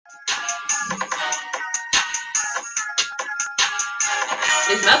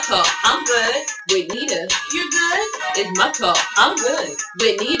It's my call. I'm good. With Nita. You good? It's my call. I'm good.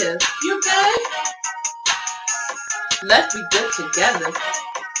 With Nita. You good? Let's be good together.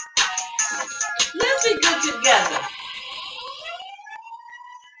 Let's be good together.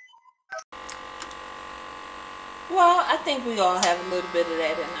 Well, I think we all have a little bit of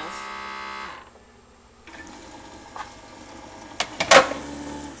that in us.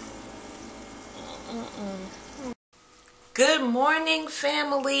 Good morning,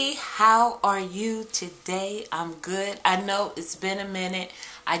 family. How are you today? I'm good. I know it's been a minute.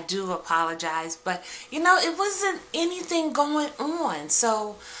 I do apologize, but it wasn't anything going on.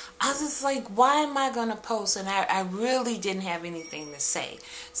 So I was just like, why am I going to post? And I really didn't have anything to say.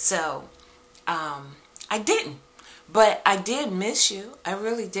 So I didn't. But I did miss you. I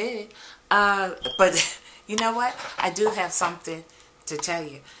really did. But you know what? I do have something to tell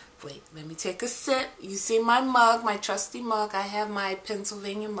you. Wait, let me take a sip. You see my mug, my trusty mug. I have my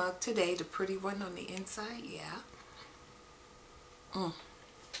Pennsylvania mug today, the pretty one on the inside. Yeah.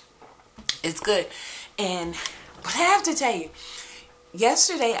 It's good. But I have to tell you,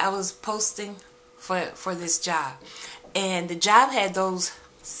 yesterday I was posting for this job. And the job had those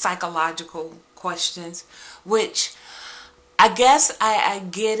psychological questions, which I guess I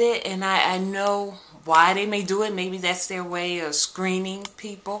get it, and I know why they may do it. Maybe that's their way of screening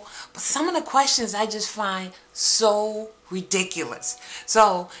people. But some of the questions I just find so ridiculous.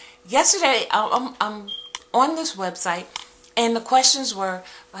 So yesterday I'm on this website, and the questions were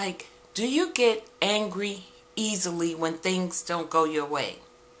like, do you get angry easily when things don't go your way?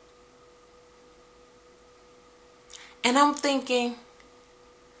 And I'm thinking,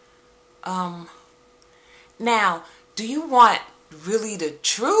 now, do you want really the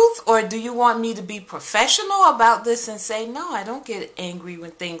truth, or do you want me to be professional about this and say, no, I don't get angry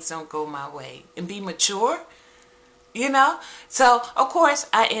when things don't go my way, and be mature? So of course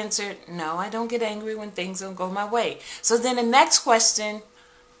I answered, no, I don't get angry when things don't go my way. So then the next question,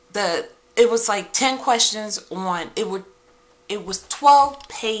 it was like 10 questions on it. It was 12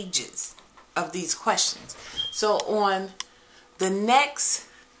 pages of these questions. So on the next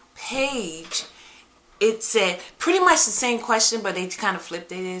page, it said pretty much the same question, but they kind of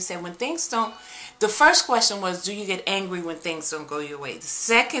flipped it. It said, when things don't, the first question was, do you get angry when things don't go your way? The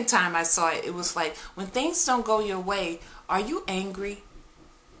second time I saw it, it was like, when things don't go your way, are you angry?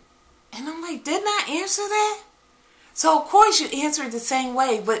 And I'm like, didn't I answer that? So of course you answered the same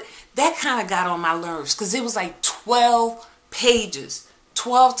way, but that kind of got on my nerves because it was like 12 pages.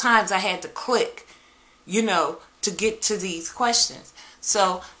 12 times I had to click, to get to these questions.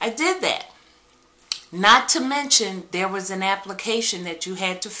 So I did that. Not to mention, there was an application that you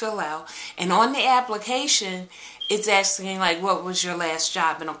had to fill out. And on the application, it's asking, like, what was your last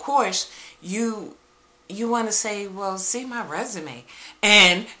job? And, of course, you want to say, well, see my resume.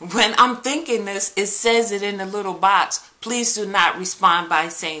 And when I'm thinking this, it says it in the little box, please do not respond by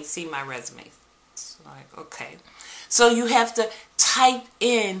saying, see my resume. It's like, okay. So you have to type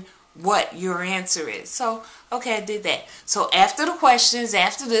in what your answer is. So, okay, I did that. So after the questions,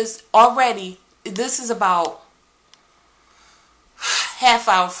 after this, already, this is about half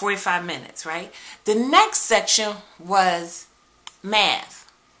hour, 45 minutes, right? The next section was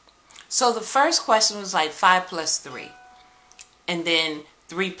math. So the first question was like 5 plus 3. And then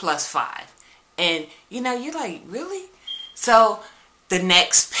 3 plus 5. And, you're like, really? So the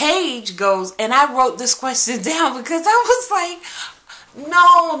next page goes, and I wrote this question down because I was like,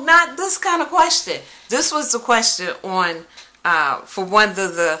 no, not this kind of question. This was the question on for one of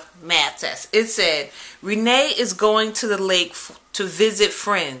the math tests. It said, Renee is going to the lake to visit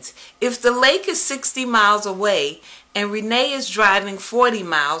friends. If the lake is 60 miles away and Renee is driving 40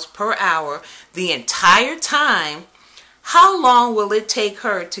 miles per hour the entire time, how long will it take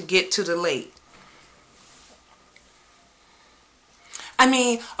her to get to the lake? I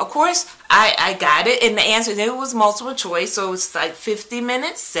mean, of course, I got it, and the answer, it was multiple choice, so it's like 50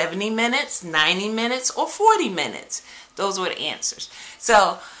 minutes, 70 minutes, 90 minutes, or 40 minutes. Those were the answers.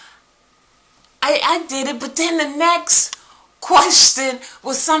 So I did it, but then the next question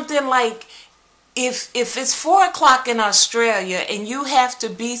was something like, if it's 4 o'clock in Australia and you have to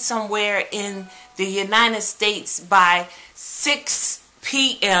be somewhere in the United States by 6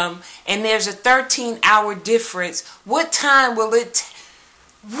 p.m. and there's a 13-hour difference, what time will it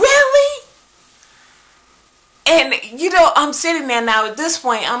really? And I'm sitting there now. At this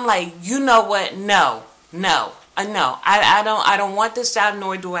point, I'm like, you know what? No. I don't want this job,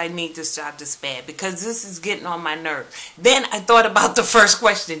 nor do I need this job this bad, because this is getting on my nerves. Then I thought about the first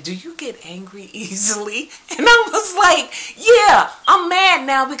question. Do you get angry easily? And I was like, yeah, I'm mad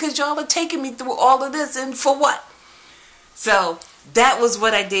now because y'all are taking me through all of this, and for what? So that was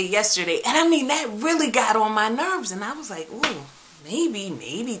what I did yesterday. And I mean, that really got on my nerves. And I was like, ooh, maybe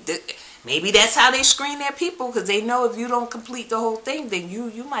that's how they screen their people, because they know if you don't complete the whole thing, then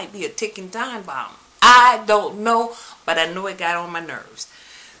you might be a ticking time bomb. I don't know, but I know it got on my nerves.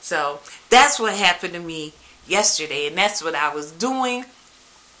 So that's what happened to me yesterday, and that's what I was doing.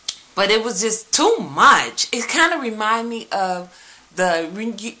 But it was just too much. It kind of reminded me of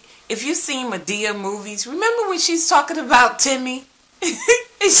if you've seen Madea movies, remember when she's talking about Timmy?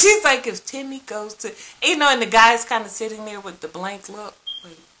 And she's like, if Timmy goes to, and the guy's kind of sitting there with the blank look.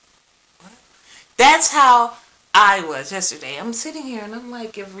 Wait, what? That's how I was yesterday. I'm sitting here and I'm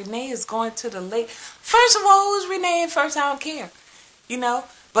like, if Renee is going to the lake, first of all, who's Renee? And first, I don't care,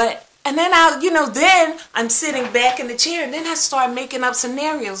 But and then then I'm sitting back in the chair, and then I start making up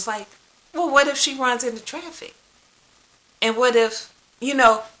scenarios like, well, what if she runs into traffic? And what if,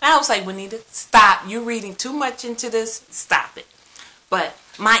 I was like, Juanita, stop. You're reading too much into this. Stop it. But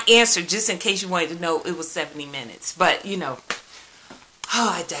my answer, just in case you wanted to know, it was 70 minutes. But,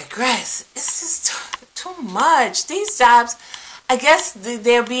 I digress. It's just too much. These jobs, I guess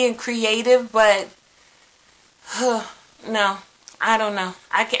they're being creative, but no, I don't know.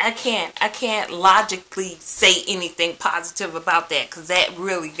 I can't logically say anything positive about that, because that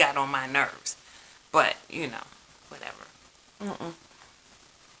really got on my nerves. But, whatever.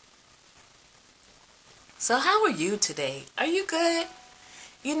 So how are you today? Are you good?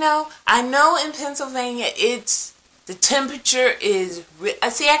 I know in Pennsylvania the temperature is,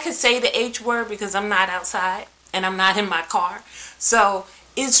 I can say the H word because I'm not outside and I'm not in my car. So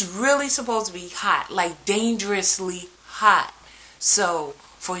it's really supposed to be hot, like dangerously hot. So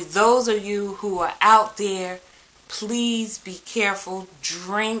for those of you who are out there, please be careful.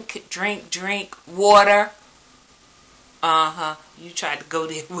 Drink water. You tried to go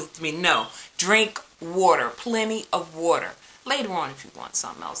there with me. No. Drink water. Plenty of water. Later on if you want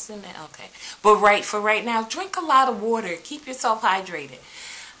something else in there. Okay. But for right now, drink a lot of water. Keep yourself hydrated.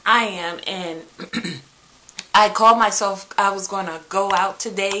 I am, and I called myself, I was going to go out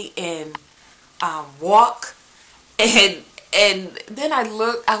today and walk. And then I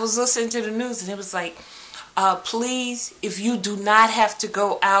was listening to the news, and it was like, please, if you do not have to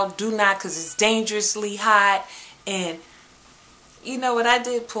go out, do not, because it's dangerously hot. And you know what I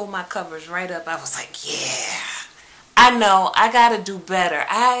did? Pull my covers right up. I was like, yeah, I know, I got to do better.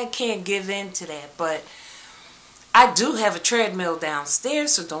 I can't give in to that, but I do have a treadmill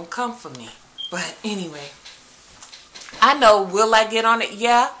downstairs, so don't come for me. But anyway, I know, will I get on it?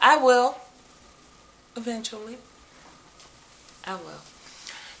 Yeah, I will. Eventually. I will.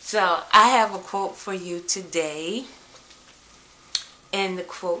 So I have a quote for you today. And the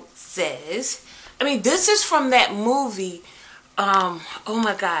quote says, this is from that movie, oh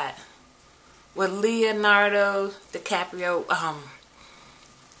my God, with Leonardo DiCaprio,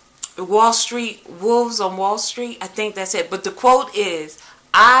 Wall Street, Wolves on Wall Street. I think that's it. But the quote is,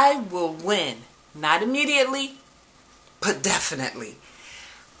 I will win. Not immediately, but definitely.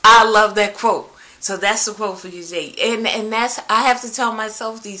 I love that quote. So that's the quote for you today. And I have to tell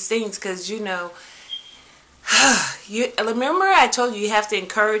myself these things because, remember I told you have to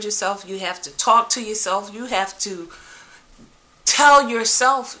encourage yourself. You have to talk to yourself. You have to tell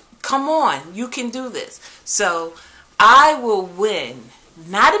yourself, come on, you can do this. So I will win.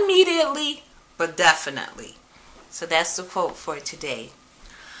 Not immediately, but definitely. So that's the quote for today.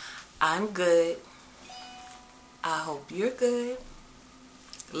 I'm good. I hope you're good.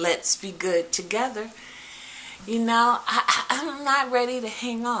 Let's be good together. I'm not ready to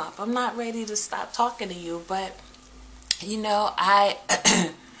hang up. I'm not ready to stop talking to you. But, I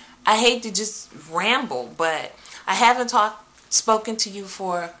hate to just ramble. But I haven't spoken to you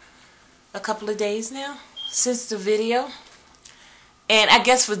for a couple of days now since the video. And I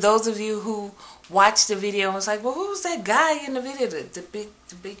guess for those of you who watched the video and was like, well, who was that guy in the video? The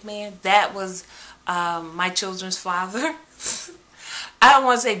big man? That was my children's father. I don't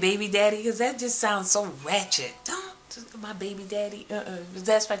want to say baby daddy because that just sounds so ratchet. Don't, my baby daddy.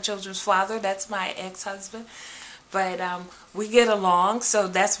 That's my children's father. That's my ex-husband. But we get along, so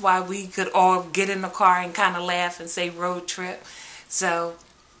that's why we could all get in the car and kind of laugh and say road trip. So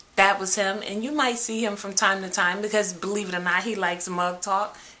that was him. And you might see him from time to time because, believe it or not, he likes mug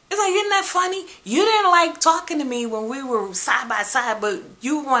talk. It's like, isn't that funny? You didn't like talking to me when we were side by side, but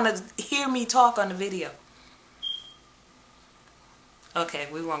you want to hear me talk on the video. Okay,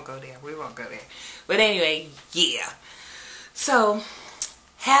 we won't go there. We won't go there. But anyway, yeah. So,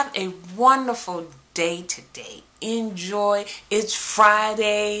 have a wonderful day today. Enjoy. It's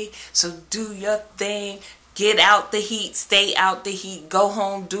Friday, so do your thing. Get out the heat. Stay out the heat. Go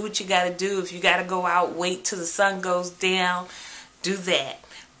home. Do what you got to do. If you got to go out, wait till the sun goes down. do that.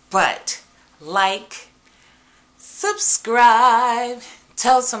 But like, subscribe,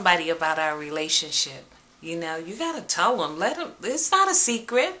 tell somebody about our relationship. You know, you got to tell them. Let them. It's not a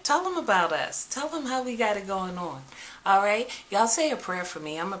secret. Tell them about us. Tell them how we got it going on. All right? Y'all say a prayer for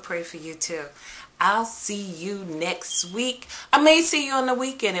me. I'm going to pray for you too. I'll see you next week. I may see you on the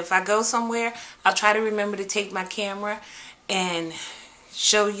weekend. If I go somewhere, I'll try to remember to take my camera and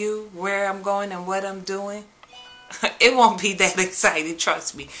show you where I'm going and what I'm doing. It won't be that exciting,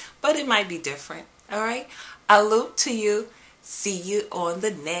 trust me. But it might be different. All right? I'll loop to you. See you on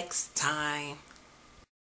the next time.